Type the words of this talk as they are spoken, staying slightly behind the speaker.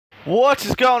What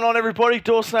is going on, everybody?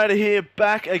 Dawsonator here,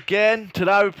 back again.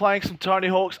 Today we're playing some Tony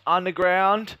Hawk's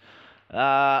Underground.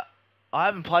 I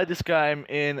haven't played this game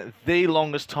in the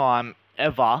longest time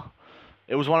ever.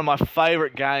 It was one of my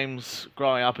favourite games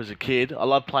growing up as a kid. I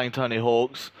love playing Tony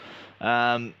Hawk's.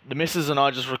 The missus and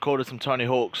I just recorded some Tony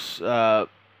Hawk's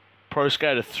Pro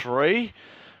Skater 3,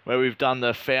 where we've done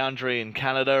the Foundry in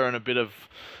Canada and a bit of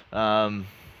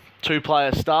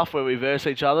two-player stuff where we verse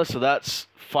each other, so that's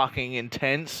fucking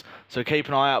intense. So keep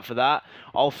an eye out for that.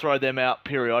 I'll throw them out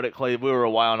periodically. We were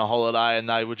away on a holiday and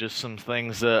they were just some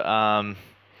things that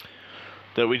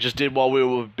that we just did while we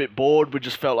were a bit bored. We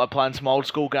just felt like playing some old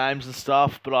school games and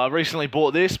stuff. But I recently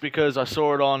bought this because I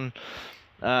saw it on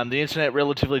the internet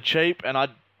relatively cheap, and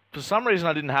for some reason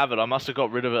I didn't have it. I must have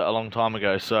got rid of it a long time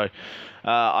ago. So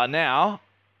I now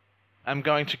am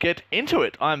going to get into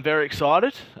it. I'm very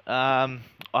excited. I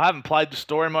haven't played the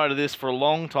story mode of this for a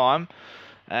long time,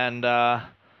 and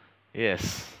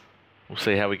yes, we'll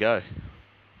see how we go.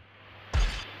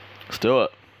 Let's do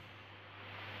it.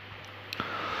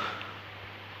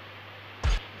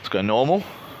 Let's go normal.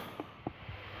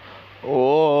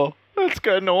 Oh, let's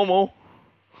go normal.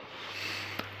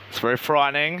 It's very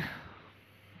frightening.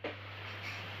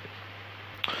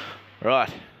 Right.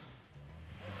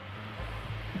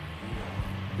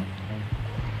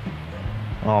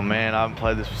 Oh man, I haven't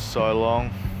played this for so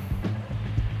long.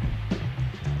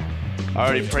 I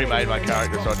already pre-made my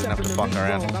character so I didn't have to fuck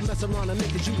around.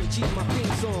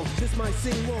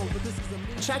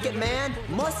 Check it, man.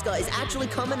 Muska is actually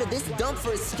coming to this dump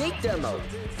for a skate demo.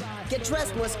 Get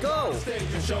dressed, let's go.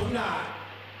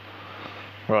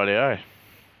 Rightio.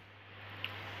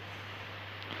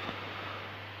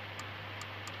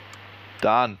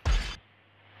 Done.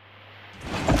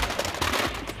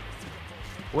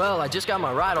 Well, I just got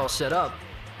my ride all set up.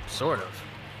 Sort of.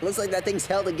 Looks like that thing's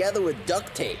held together with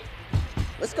duct tape.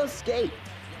 Let's go skate.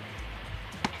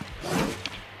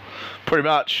 Pretty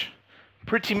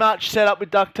much set up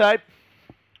with duct tape.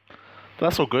 But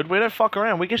that's all good. We don't fuck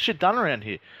around. We get shit done around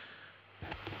here.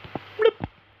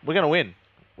 We're gonna win.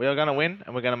 We are gonna win,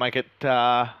 and we're gonna make it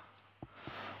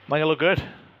look good.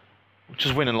 Which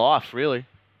is winning life, really.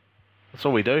 That's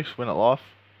all we do. Is win at life.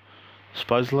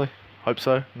 Supposedly. Hope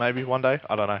so. Maybe one day.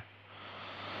 I don't know.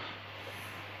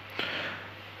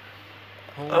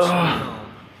 Holy sweet.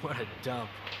 What a dump.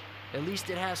 At least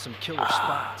it has some killer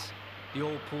spots. The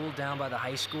old pool down by the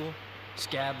high school,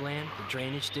 Scabland, the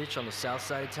drainage ditch on the south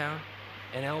side of town,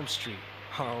 and Elm Street,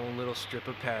 our own little strip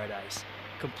of paradise,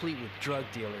 complete with drug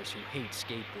dealers who hate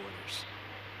skateboarders.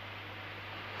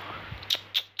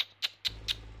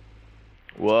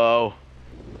 Whoa.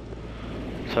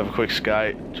 Let's have a quick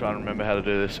skate. Try and remember how to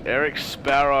do this. Eric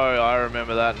Sparrow, I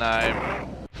remember that name.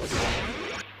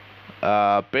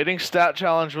 Beating stat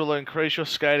challenge will increase your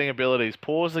skating abilities.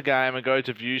 Pause the game and go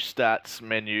to view stats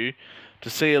menu to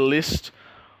see a list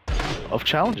of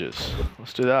challenges.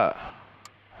 Let's do that.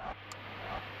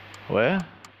 Where?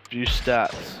 View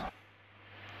stats.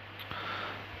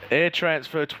 Air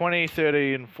transfer 20,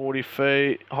 30 and 40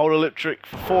 feet. Hold a lip trick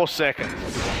for 4 seconds.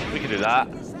 We can do that.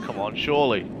 Come on,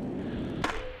 surely.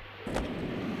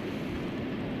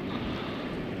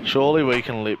 Surely we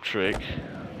can lip trick.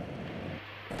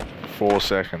 4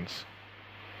 seconds.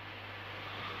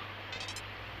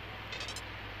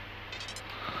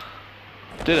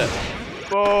 Did it.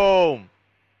 Boom.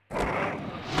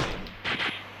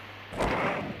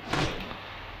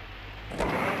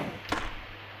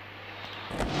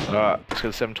 Alright, let's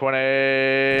get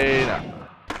 720. No.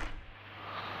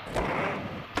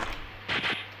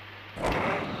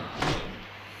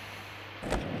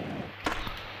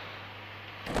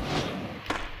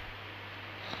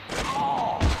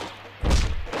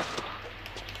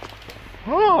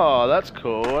 Oh, that's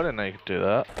cool. I didn't know you could do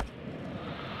that.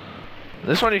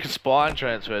 This one you can spine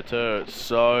transfer too. It's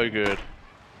so good.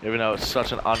 Even though it's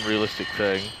such an unrealistic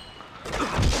thing.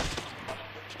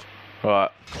 Right.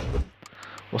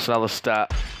 What's another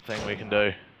stat thing we can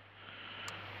do?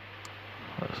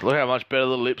 Look how much better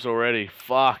the lips already.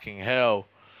 Fucking hell.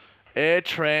 Air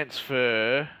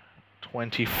transfer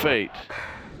 20 feet.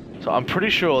 So I'm pretty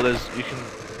sure you can...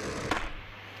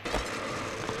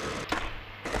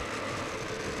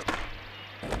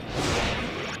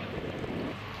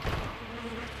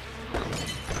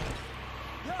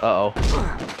 Uh-oh.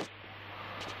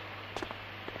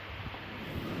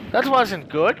 That wasn't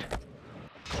good.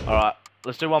 Alright,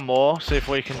 let's do one more. See if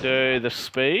we can do the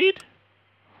speed.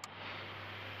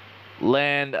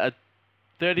 Land a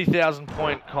 30,000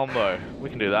 point combo.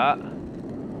 We can do that.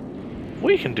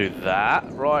 We can do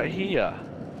that right here.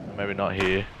 Maybe not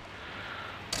here.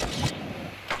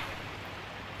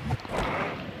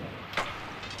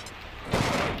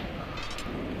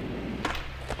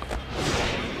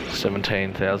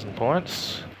 17,000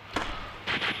 points.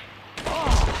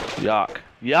 Yuck.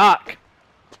 Yuck!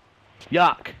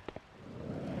 Yuck!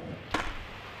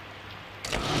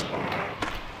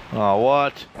 Oh,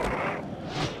 what?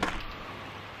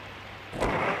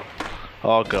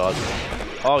 Oh, God.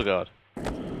 Oh, God.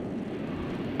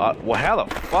 Well, how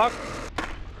the fuck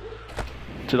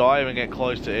did I even get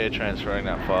close to air transferring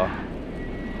that far?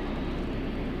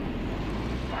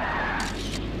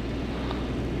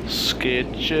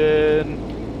 Skitchin'.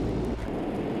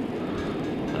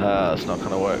 That's not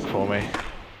gonna work for me.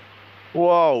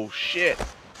 Whoa, shit.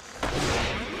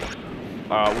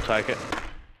 Alright, we'll take it.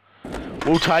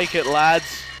 We'll take it,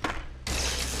 lads.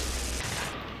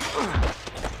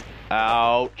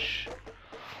 Ouch.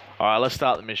 Alright, let's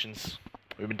start the missions.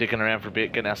 We've been dicking around for a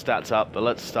bit, getting our stats up, but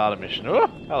let's start a mission. Oh,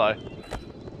 hello.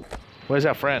 Where's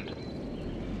our friend?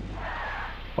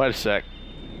 Wait a sec.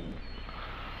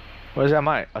 Where's our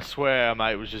mate? I swear our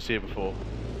mate was just here before.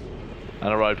 And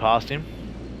I rode past him.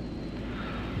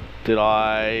 Did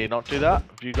I not do that?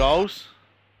 A few goals?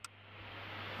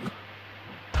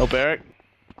 Help Eric.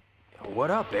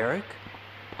 What up, Eric?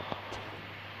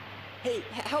 Hey,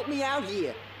 help me out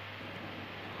here.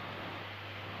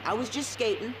 I was just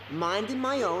skating, minding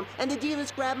my own, and the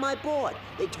dealers grabbed my board.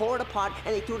 They tore it apart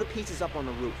and they threw the pieces up on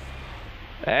the roof.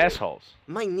 Assholes.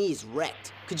 My knee's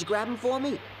wrecked. Could you grab them for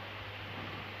me?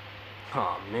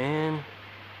 Oh, man.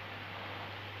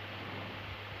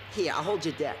 Here, I'll hold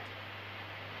your deck.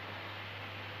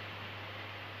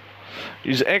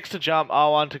 Use X to jump,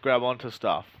 R1 to grab onto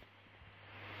stuff.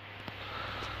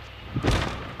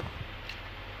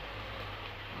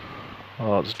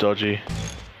 Oh, it's dodgy.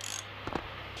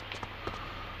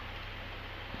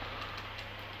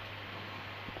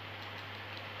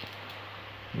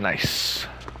 Nice.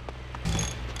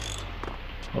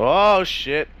 Oh,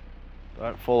 shit.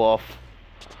 Don't fall off.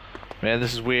 Man,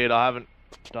 this is weird. I haven't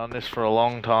done this for a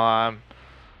long time.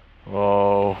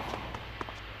 Whoa.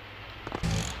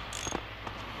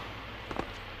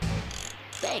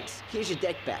 Thanks. Here's your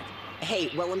deck back. Hey,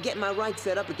 while I'm getting my ride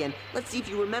set up again, let's see if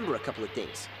you remember a couple of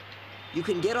things. You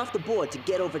can get off the board to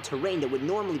get over terrain that would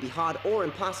normally be hard or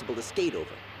impossible to skate over.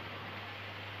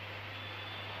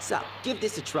 So, give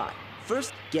this a try.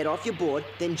 First, get off your board,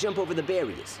 then jump over the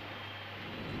barriers.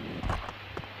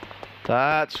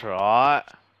 That's right.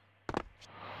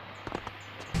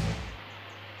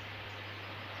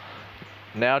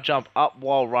 Now jump up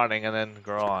while running and then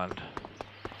grind.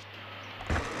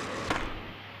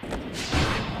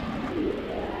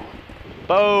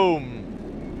 Boom!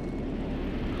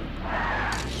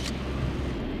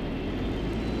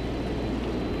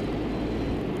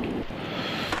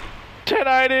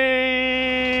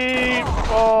 $10.80!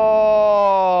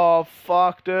 Oh,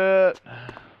 fucked it.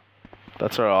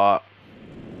 That's alright.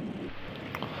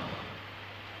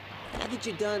 Now that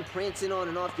you're done prancing on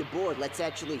and off your board, let's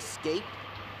actually skate.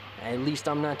 At least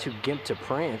I'm not too gimped to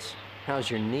prance. How's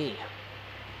your knee?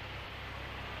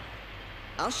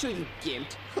 I'll show you,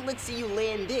 gimped. Let's see you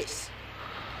land this.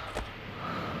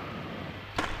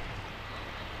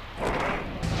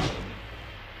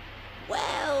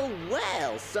 Well,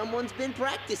 well, someone's been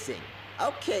practicing.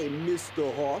 Okay,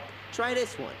 Mr. Hawk, try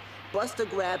this one. Bust a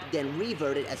grab, then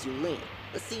revert it as you land.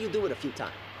 Let's see you do it a few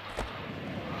times.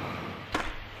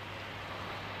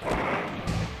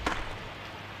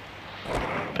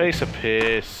 Piece of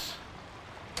piss.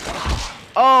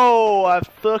 Oh, I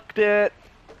fucked it.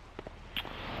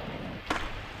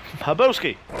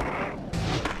 Haboski.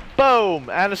 Boom,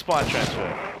 and a spine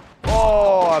transfer.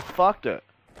 Oh, I fucked it.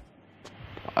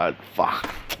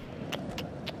 Fuck.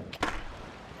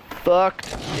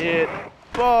 Fucked it.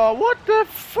 Oh, what the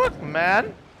fuck,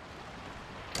 man?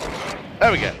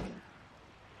 There we go.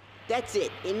 That's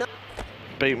it. Enough.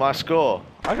 Beat my score.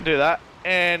 I can do that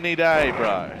any day,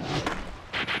 bro.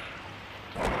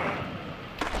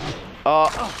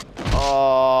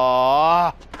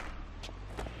 Oh.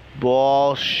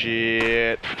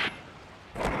 Bullshit.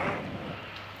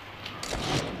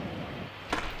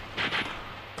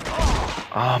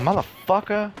 Oh,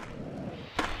 motherfucker.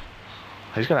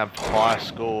 He's gonna have high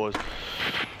scores.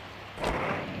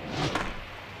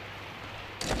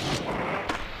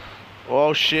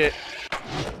 Oh, shit.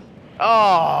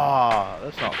 Oh,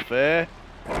 that's not fair.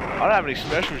 I don't have any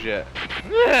specials yet.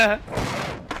 Yeah.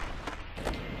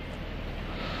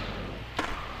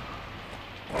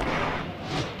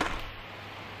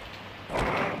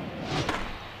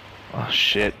 Oh,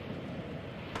 shit.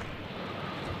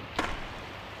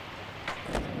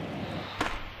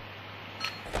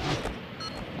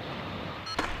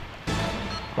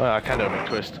 Well, I can do a big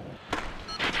twist.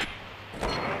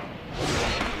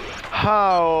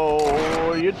 How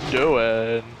are you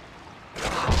doing?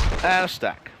 And a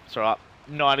stack. It's alright.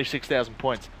 96,000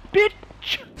 points. Bitch!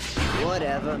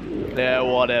 Whatever. Yeah,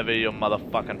 whatever, you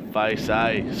motherfucking face,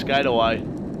 eh? Skate away.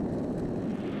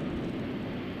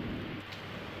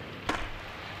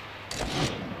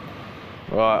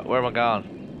 Right, where am I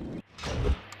going?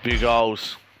 View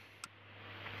goals.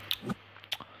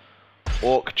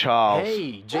 Orc Charles.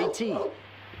 Hey, JT.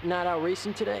 Not out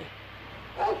racing today?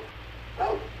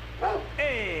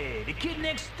 Hey, the kid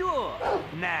next door.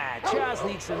 Nah, Charles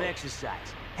needs some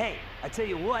exercise. Hey, I tell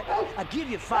you what, I'll give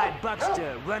you $5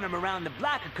 to run him around the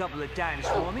block a couple of times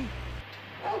for me.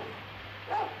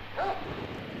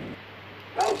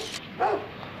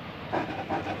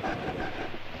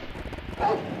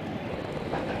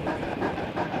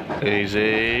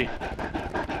 Easy.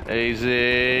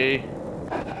 Easy.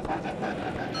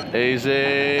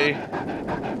 Easy.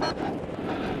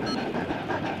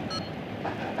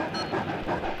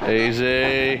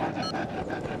 Easy.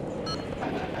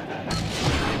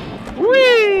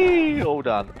 Whee! All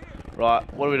done.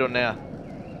 Right, what are we doing now?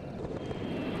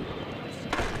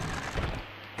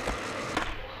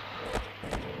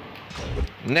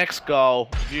 Next goal,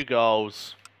 view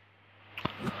goals.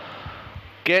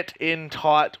 Get in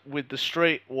tight with the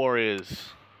Street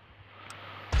Warriors.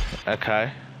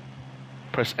 Okay.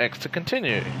 Press X to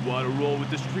continue. You want to roll with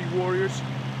the Street Warriors?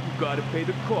 You gotta pay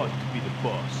the cost to be the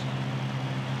boss.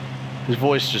 His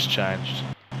voice just changed.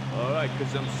 Alright,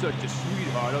 cause I'm such a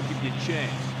sweetheart, I'll give you a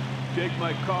chance. Take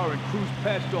my car and cruise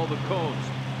past all the cones,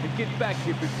 and get back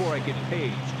here before I get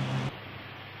paged.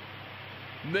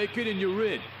 Make it and you're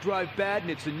in. Drive bad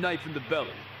and it's a knife in the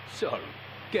belly. Sorry,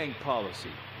 gang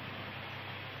policy.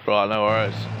 Right, no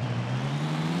worries.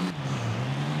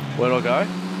 Where do I go?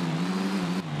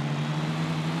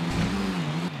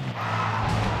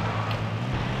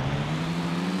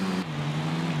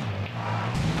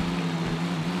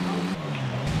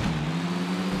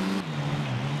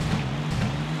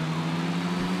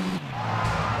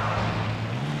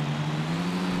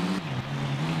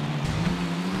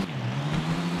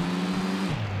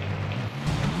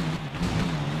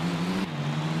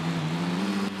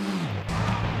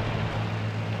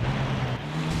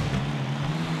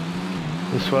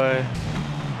 This way.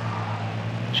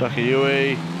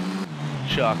 Chucky-Yui.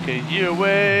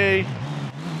 Chucky-Yui.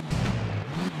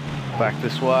 Back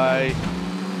this way.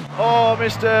 Oh,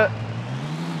 missed it.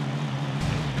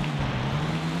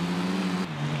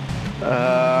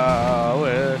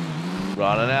 We're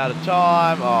running out of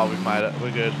time. Oh, we've made it.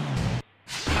 We're good.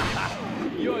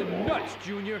 You're nuts,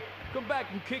 Junior. Come back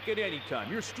and kick it anytime.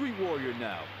 You're a Street Warrior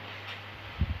now.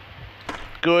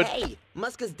 Good. Hey,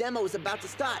 Muska's demo is about to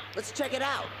start. Let's check it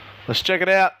out. Let's check it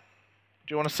out.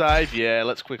 Do you want to save? Yeah,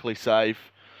 let's quickly save.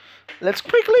 Let's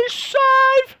quickly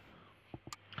save!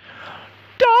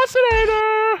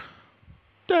 Dosinator!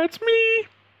 That's me.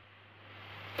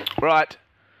 Right.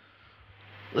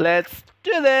 Let's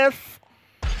do this.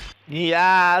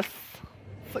 Yes.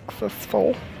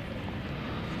 Successful.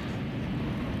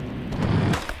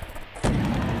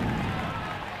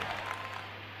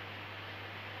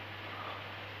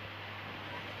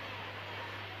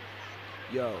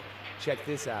 Yo, check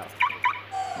this out.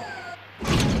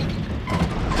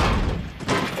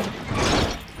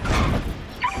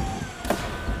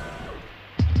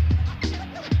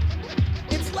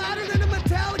 It's louder than a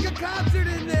Metallica concert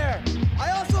in there.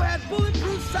 I also had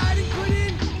bulletproof siding put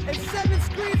in and 7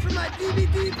 screens for my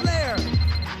DVD player.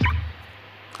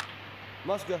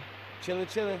 Muska,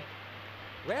 chillin'.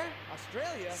 Where?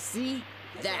 Australia? See?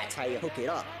 That's how you hook it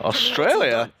up.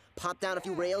 Australia? Pop down a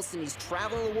few rails and he's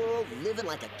traveling the world, living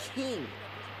like a king.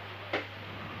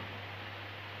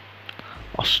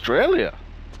 Australia?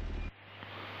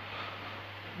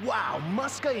 Wow,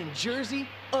 Muska in Jersey?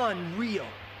 Unreal.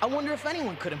 I wonder if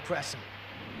anyone could impress him.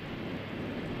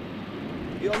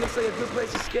 Yo, looks like a good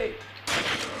place to skate.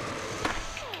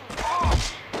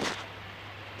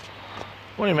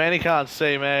 What do you mean he can't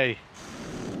see me?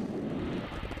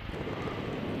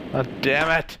 Oh, damn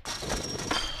it.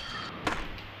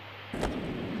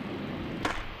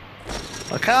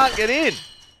 I can't get in.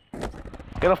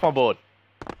 Get off my board.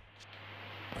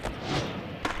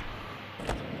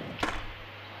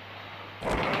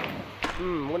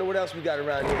 Wonder what else we got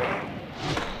around here.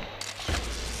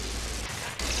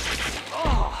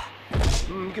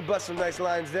 You could bust some nice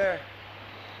lines there.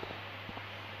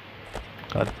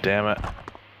 God damn it.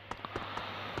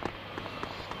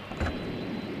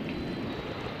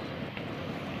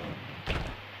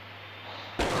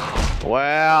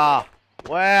 Wow.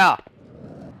 Wow.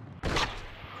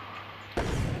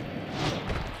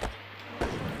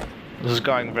 This is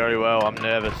going very well. I'm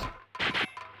nervous.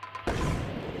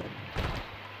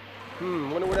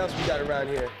 Wonder what else we got around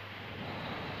here.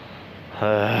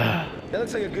 That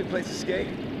looks like a good place to skate.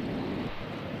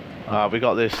 We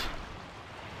got this.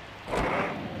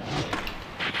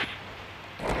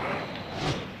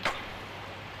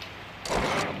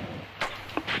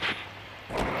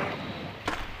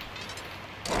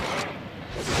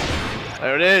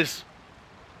 There it is.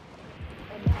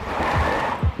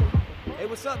 Hey,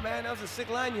 what's up, man? That was a sick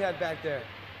line you had back there.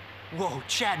 Whoa,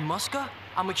 Chad Muska?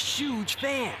 I'm a huge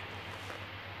fan.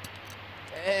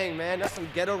 Dang, man, that's some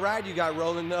ghetto ride you got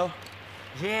rolling, though.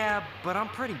 Yeah, but I'm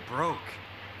pretty broke.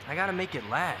 I gotta make it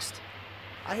last.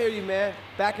 I hear you, man.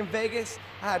 Back in Vegas,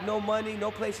 I had no money,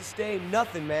 no place to stay,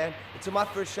 nothing, man, until my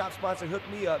first shop sponsor hooked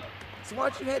me up. So why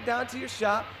don't you head down to your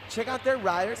shop, check out their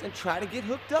riders, and try to get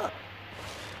hooked up.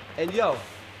 And yo,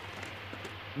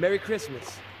 Merry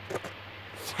Christmas.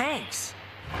 Thanks.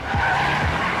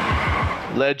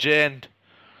 Legend.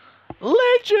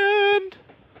 Legend.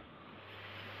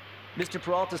 Mr.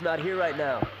 Peralta's not here right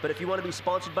now, but if you want to be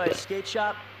sponsored by a skate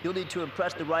shop, you'll need to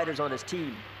impress the riders on his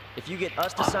team. If you get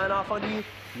us to sign off on you,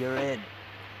 you're in.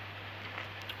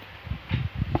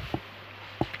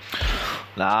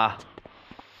 Nah.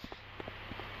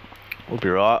 We'll be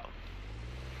right.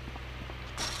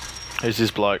 Who's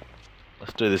this bloke?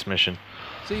 Let's do this mission.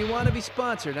 So you want to be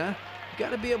sponsored, huh? You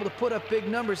gotta be able to put up big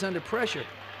numbers under pressure.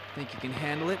 Think you can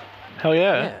handle it? Hell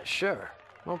yeah. Yeah, sure.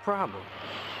 No problem.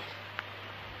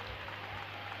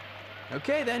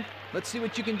 Okay then, let's see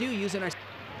what you can do using our...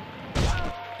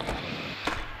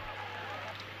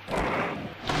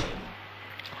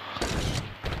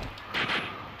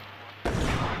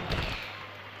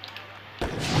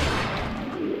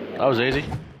 That was easy.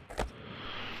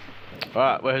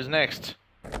 Alright, well, who's next?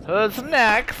 Who's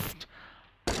next?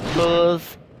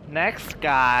 Who's next,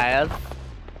 guys?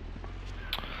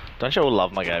 Don't you all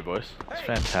love my gay voice? It's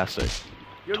fantastic.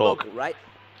 You're Talk. local, right?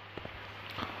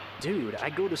 Dude, I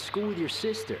go to school with your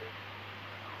sister.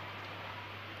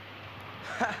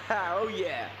 Oh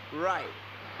yeah, right.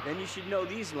 Then you should know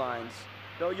these lines.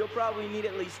 Though you'll probably need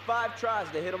at least 5 tries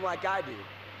to hit them like I do.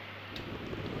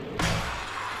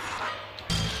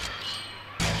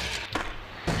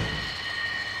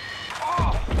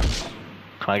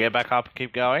 Can I get back up and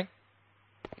keep going?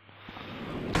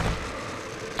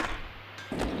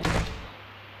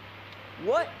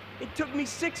 What? It took me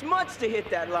 6 months to hit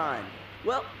that line.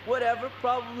 Well, whatever,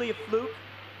 probably a fluke.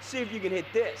 See if you can hit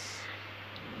this.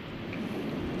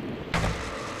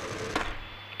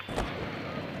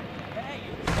 Hey!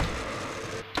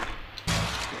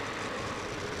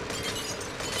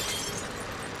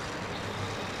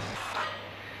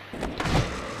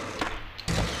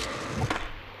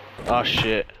 Oh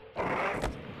shit.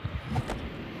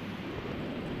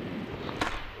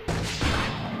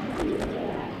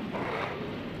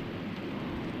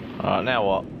 Alright, now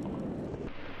what?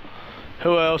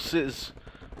 Who else is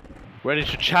ready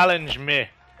to challenge me?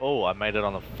 Oh, I made it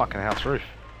on the fucking house roof.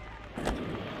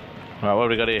 Alright, what do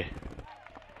we got here?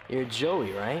 You're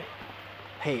Joey, right?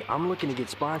 Hey, I'm looking to get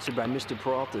sponsored by Mr.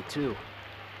 Peralta, too.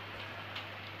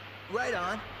 Right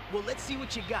on. Well, let's see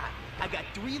what you got. I got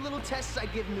 3 little tests I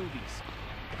give newbies.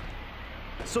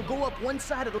 So go up one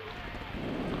side of the...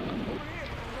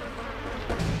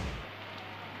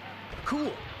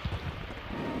 Cool.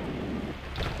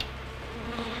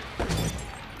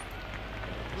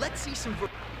 Let's see some...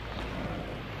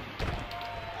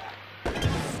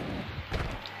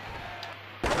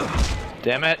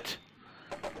 Damn it.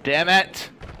 Damn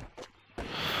it.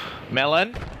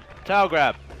 Melon. Tail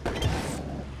grab.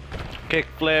 Kick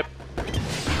flip.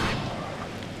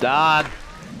 Done.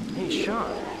 Hey, Sean,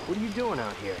 what are you doing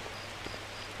out here?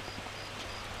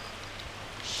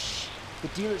 Shh. The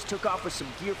dealers took off with some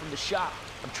gear from the shop.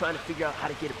 I'm trying to figure out how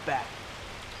to get it back.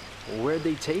 Where'd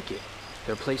they take it?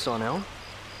 Their place on Elm?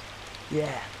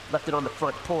 Yeah, left it on the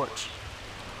front porch.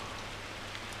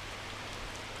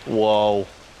 Whoa.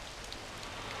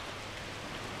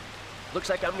 Looks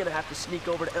like I'm gonna have to sneak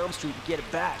over to Elm Street and get it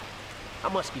back. I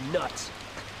must be nuts.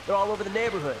 They're all over the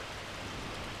neighborhood.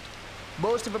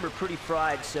 Most of them are pretty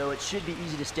fried, so it should be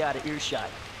easy to stay out of earshot.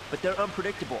 But they're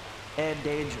unpredictable and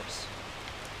dangerous.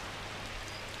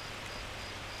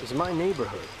 It's my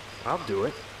neighborhood. I'll do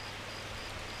it.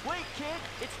 Wait, kid!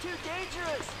 It's too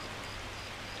dangerous!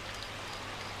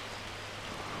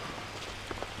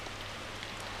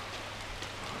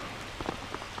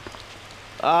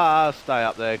 Stay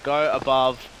up there. Go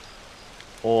above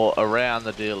or around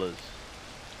the dealers.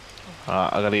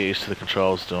 Alright, I gotta get used to the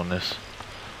controls doing this.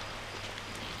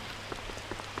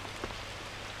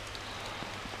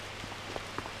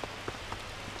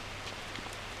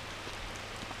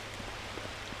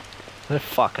 They're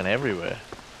fucking everywhere.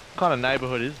 What kind of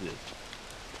neighborhood is this?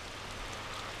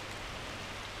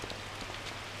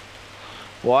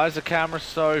 Why is the camera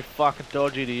so fucking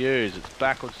dodgy to use? It's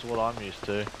backwards to what I'm used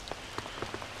to.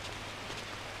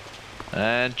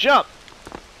 And jump!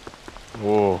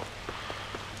 Whoa.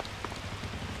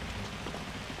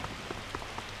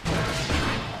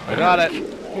 I got it.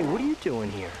 Hey, what are you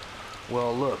doing here?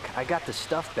 Well, look, I got the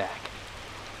stuff back.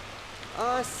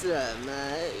 Awesome.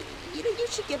 You know, you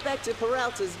should get back to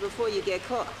Peralta's before you get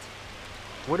caught.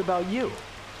 What about you?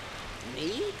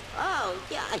 Me? Oh,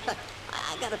 yeah,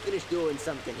 I gotta finish doing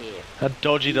something here. How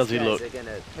dodgy does he look? These guys are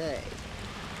gonna pay.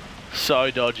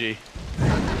 So dodgy.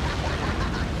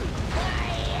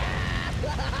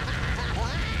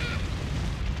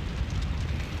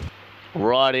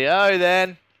 Rightio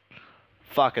then.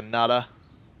 Fucking nutter.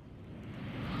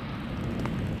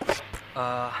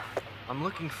 I'm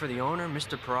looking for the owner,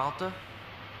 Mr. Peralta.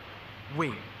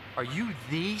 Wait, are you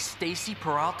the Stacy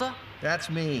Peralta? That's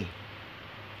me.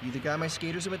 You the guy my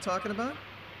skaters have been talking about?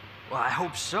 Well, I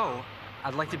hope so.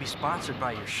 I'd like to be sponsored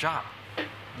by your shop.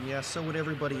 Yeah, so would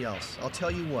everybody else. I'll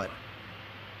tell you what.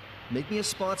 Make me a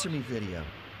sponsor me video.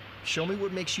 Show me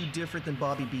what makes you different than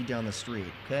Bobby B down the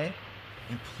street, okay?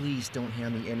 And please don't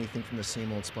hand me anything from the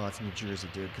same old spots in New Jersey,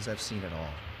 dude, because I've seen it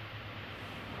all.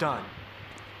 Done.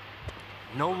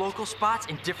 No local spots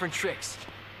and different tricks.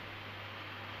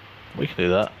 We can do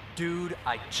that. Dude,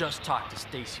 I just talked to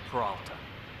Stacy Peralta.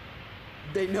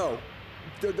 They know.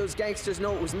 Those gangsters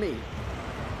know it was me.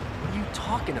 What are you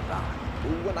talking about?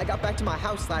 When I got back to my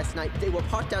house last night, they were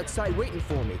parked outside waiting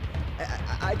for me.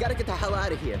 I gotta get the hell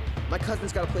out of here. My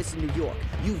cousin's got a place in New York.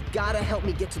 You've gotta help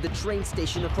me get to the train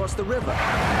station across the river.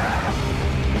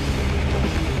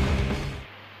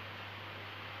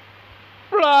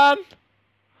 Run!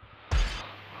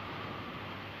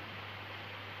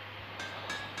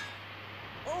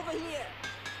 Over here!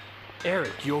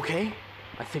 Eric, you okay?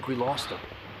 I think we lost him.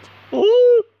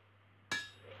 Ooh.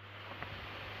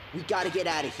 We gotta get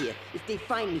out of here. If they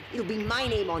find me, it'll be my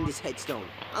name on this headstone.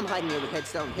 I'm hiding here with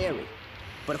Headstone Harry.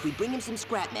 But if we bring him some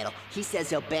scrap metal, he says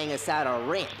he'll bang us out our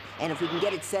ramp. And if we can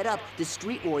get it set up, the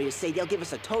street warriors say they'll give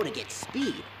us a tow to get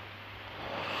speed.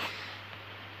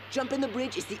 Jumping the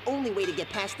bridge is the only way to get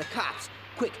past the cops.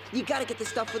 Quick, you gotta get the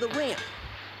stuff for the ramp.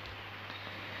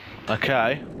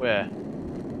 Okay, where?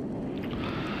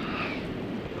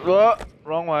 Oh,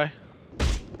 wrong way.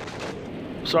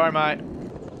 Sorry, mate.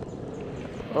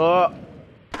 Oh.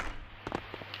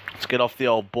 Let's get off the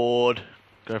old board.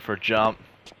 Go for a jump.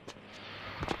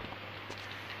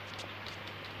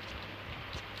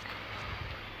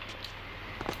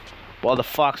 What the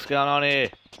fuck's going on here?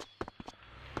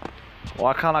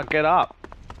 Why can't I get up?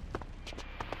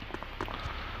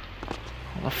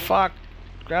 What the fuck?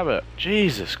 Grab it.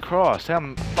 Jesus Christ, how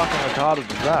fucking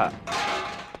retarded is that?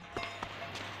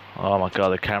 Oh my god,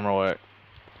 the camera work.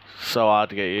 So hard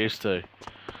to get used to.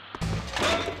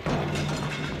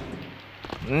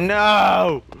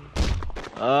 No!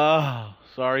 Oh,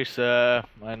 sorry sir.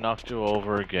 I knocked you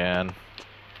over again.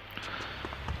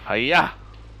 Hiya!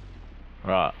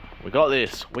 Right, we got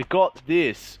this. We got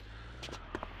this.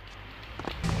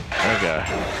 There we go.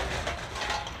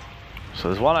 So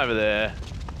there's one over there.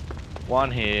 One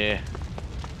here.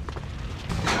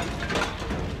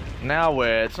 Now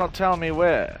where? It's not telling me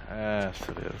where. Yes,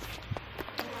 it is.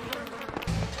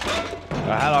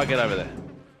 How do I get over there?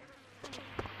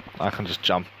 I can just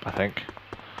jump, I think.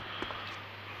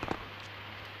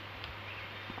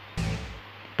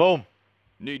 Boom.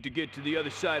 Need to get to the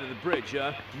other side of the bridge,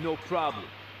 huh? No problem.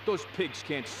 Those pigs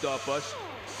can't stop us.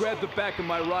 Grab the back of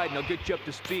my ride and I'll get you up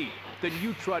to speed. Then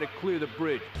you try to clear the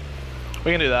bridge.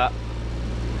 We can do that.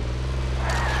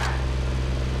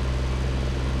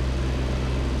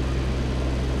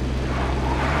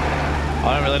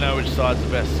 I don't really know which side's the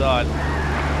best side.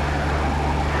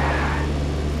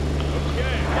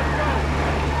 Okay, let's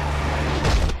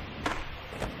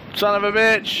go. Son of a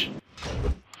bitch!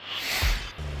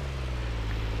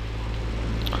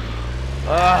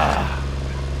 Ah!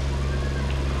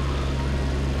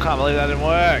 Can't believe that didn't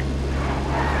work.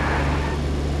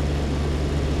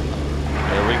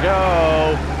 Here we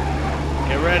go.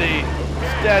 Get ready.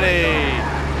 Steady.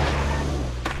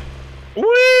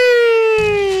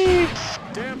 Whee!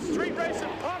 Damn street racing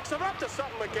punks are up to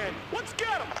something again. Let's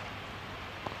get them.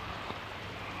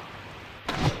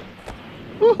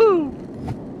 Woohoo!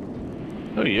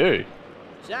 Who are you?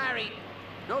 Sorry,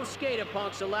 no skater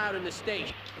punks allowed in the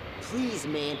station. Please,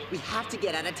 man, we have to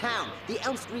get out of town. The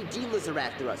Elm Street dealers are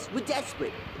after us. We're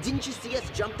desperate. Didn't you see us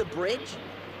jump the bridge?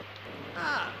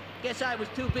 Ah, guess I was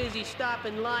too busy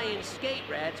stopping lying skate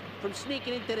rats from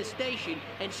sneaking into the station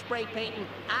and spray painting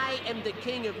 "I am the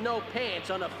king of no pants"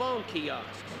 on the phone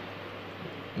kiosks.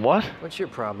 What? What's your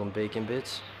problem, Bacon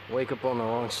Bits? Wake up on the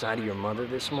wrong side of your mother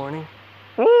this morning?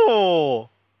 Oh!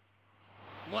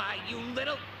 Why, you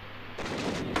little...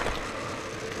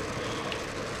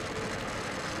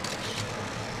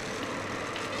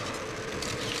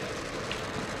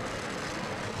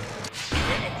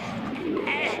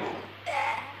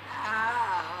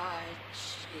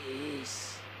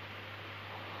 Jeez.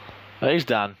 He's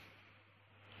done.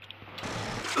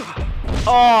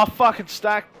 Oh, fucking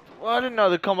stack. Well, I didn't know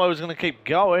the combo was going to keep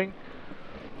going.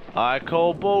 I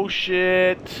call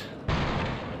bullshit.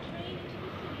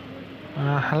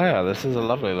 Hello, this is a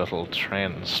lovely little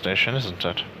train station, isn't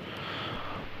it?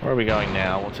 Where are we going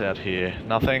now? What's out here?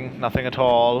 Nothing. Nothing at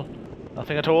all.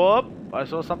 Nothing at all. I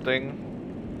saw something.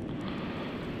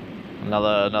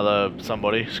 Another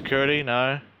somebody. Security?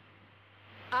 No.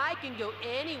 I can go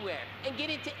anywhere and get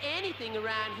into anything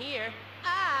around here.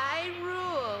 I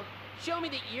rule. Show me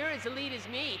that you're as elite as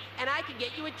me, and I can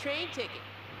get you a train ticket.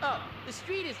 Oh, the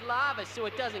street is lava, so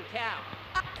it doesn't count.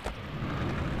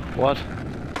 What?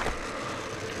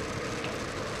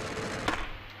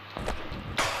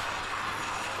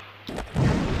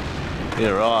 Yeah,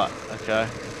 right. Okay.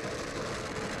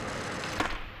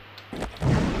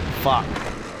 Fuck.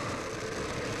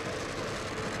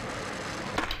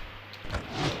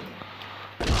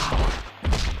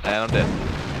 And I'm dead.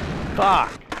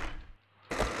 Fuck.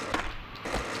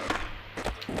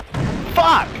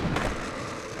 Fuck!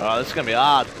 Alright, this is gonna be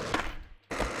hard.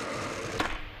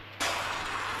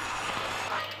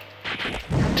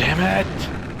 Damn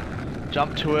it!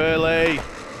 Jump too early.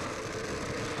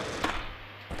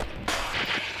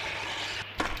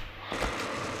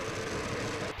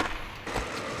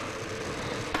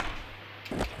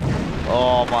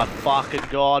 Oh my fucking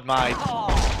god, mate.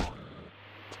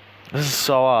 This is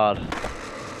so hard.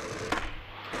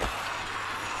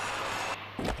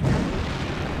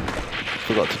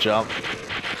 Forgot to jump.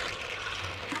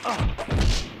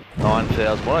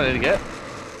 9,000. What do I need to get?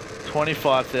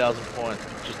 25,000 points.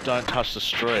 Just don't touch the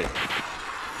street.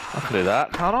 I can do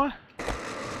that, can't I?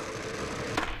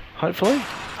 Hopefully.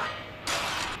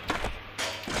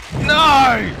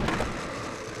 No!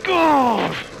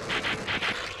 God!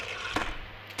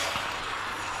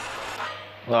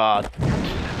 Ah.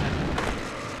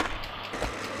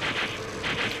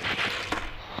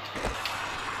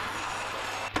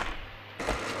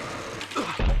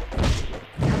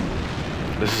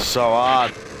 This is so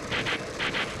hard.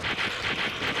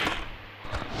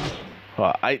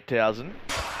 Right, 8,000.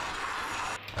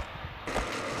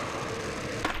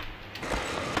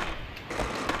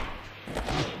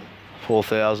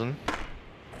 4,000.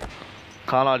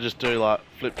 Can't I just do like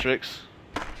flip tricks?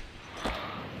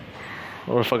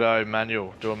 Or if I go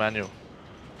manual, do a manual.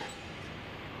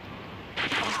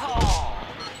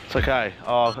 It's okay.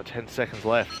 Oh, I've got 10 seconds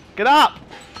left. Get up!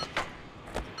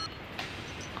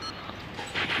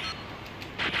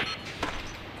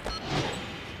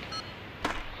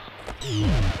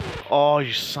 Oh,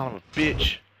 you son of a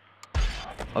bitch.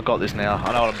 I got this now.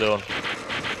 I know what I'm doing.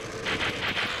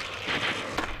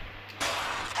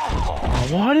 Oh,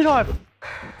 why did I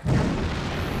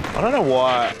don't know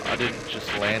why I didn't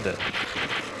just land it.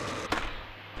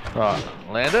 Right,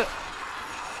 land it.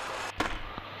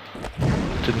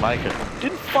 Didn't make it.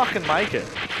 Didn't fucking make it.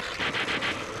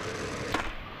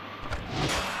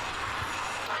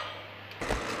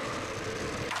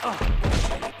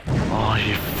 Oh,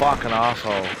 you fucking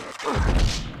asshole.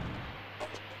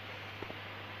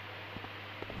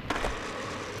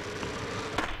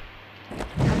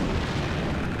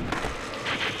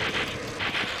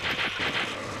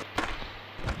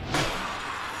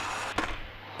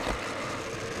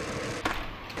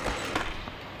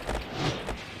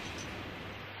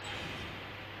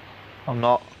 I'm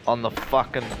not on the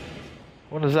fucking...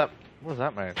 What does that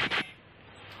mean?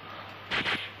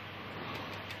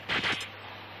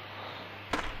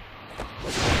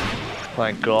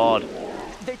 Thank God.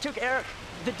 They took Eric.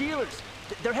 The dealers.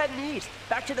 They're heading east,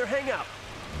 back to their hangout.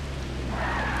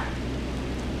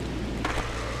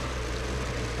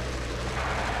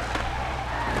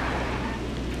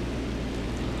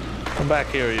 Come back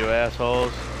here, you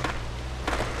assholes.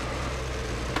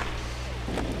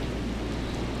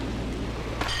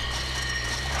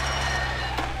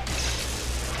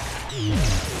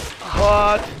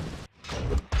 What?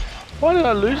 Why did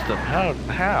I lose them? How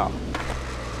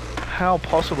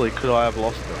possibly could I have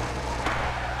lost them?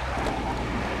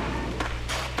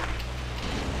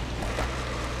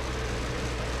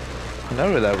 I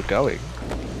know where they were going.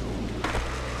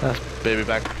 That's baby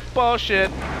back bullshit.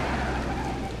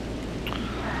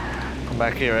 Come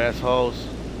back here, assholes.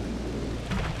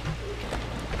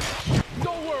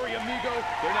 Don't worry, amigo.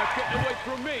 They're not getting away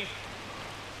from me.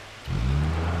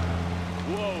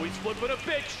 Whoa, he's flipping a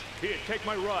bitch. Here, take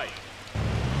my ride.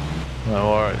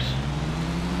 No worries.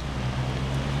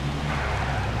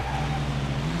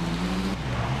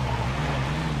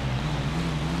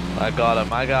 I got him.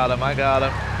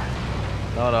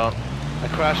 Hold on. I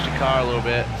crashed your car a little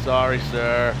bit. Sorry,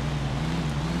 sir.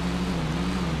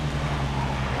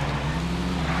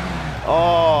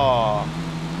 Oh.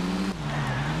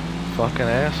 Fucking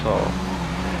asshole.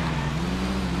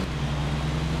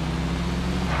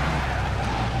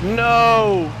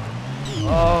 No!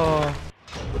 Oh.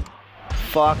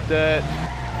 Fucked it.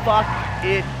 Fuck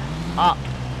it up.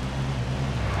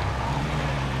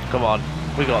 Come on.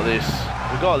 We got this.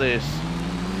 We got this.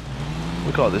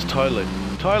 We got this totally.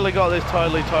 Totally got this.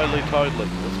 Totally.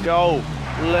 Let's go.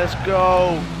 Let's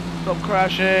go. Stop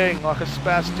crashing like a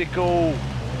spastical.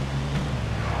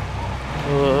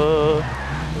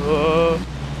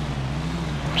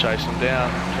 Chase them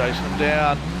down. Chase them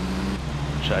down.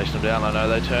 Chase them down. I know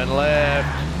they turn left.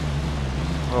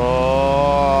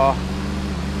 Oh.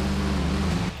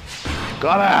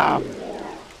 Got him.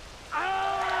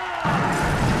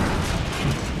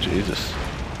 Jesus.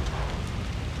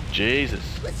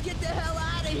 Jesus. Let's get the hell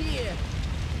out of here.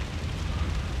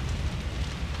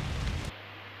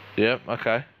 Yep,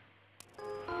 okay.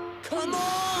 Come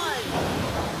on!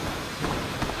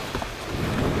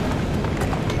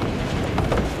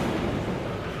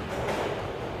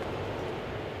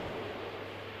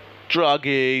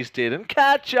 Druggies didn't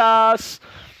catch us.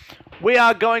 We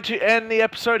are going to end the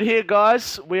episode here,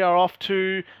 guys. We are off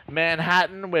to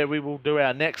Manhattan, where we will do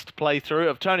our next playthrough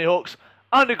of Tony Hawk's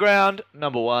Underground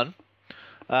 #1.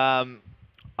 I'm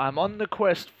on the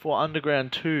quest for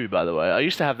Underground 2, by the way. I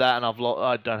used to have that, and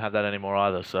I don't have that anymore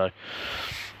either, so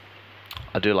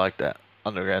I do like that.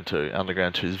 Underground 2.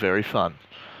 Underground 2 is very fun.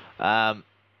 I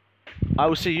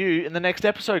will see you in the next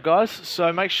episode, guys.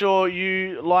 So make sure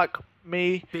you like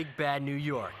me. Big Bad New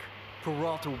York.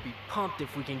 Peralta will be pumped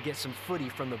if we can get some footy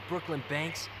from the Brooklyn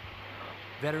Banks,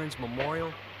 Veterans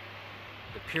Memorial,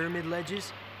 the Pyramid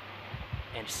Ledges,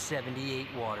 and 78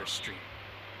 Water Street.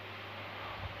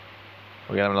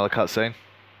 We're going to have another cutscene?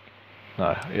 No,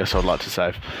 I guess I'd like to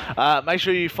save. Make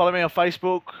sure you follow me on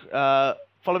Facebook.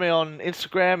 Follow me on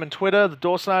Instagram and Twitter, the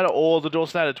Dawsonator or the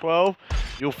Dawsonator12.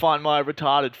 You'll find my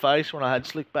retarded face when I had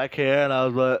slick back hair and I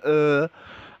was like,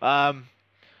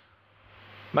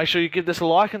 Make sure you give this a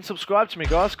like and subscribe to me,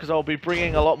 guys, because I'll be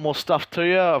bringing a lot more stuff to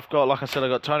you. I've got, like I said, I've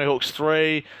got Tony Hawk's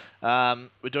 3.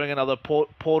 We're doing another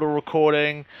Portal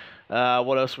recording.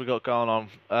 What else we got going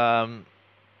on?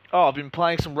 I've been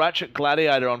playing some Ratchet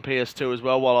Gladiator on PS2 as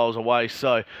well while I was away,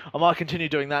 so I might continue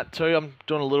doing that too. I'm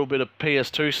doing a little bit of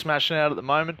PS2 smashing out at the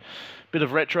moment. Bit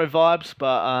of retro vibes,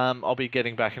 but I'll be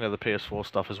getting back into the PS4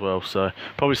 stuff as well. So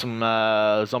probably some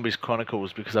Zombies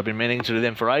Chronicles, because I've been meaning to do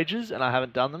them for ages and I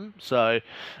haven't done them. So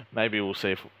maybe we'll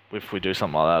see if we do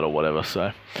something like that or whatever.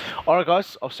 So, alright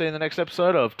guys, I'll see you in the next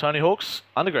episode of Tony Hawk's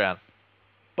Underground.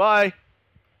 Bye!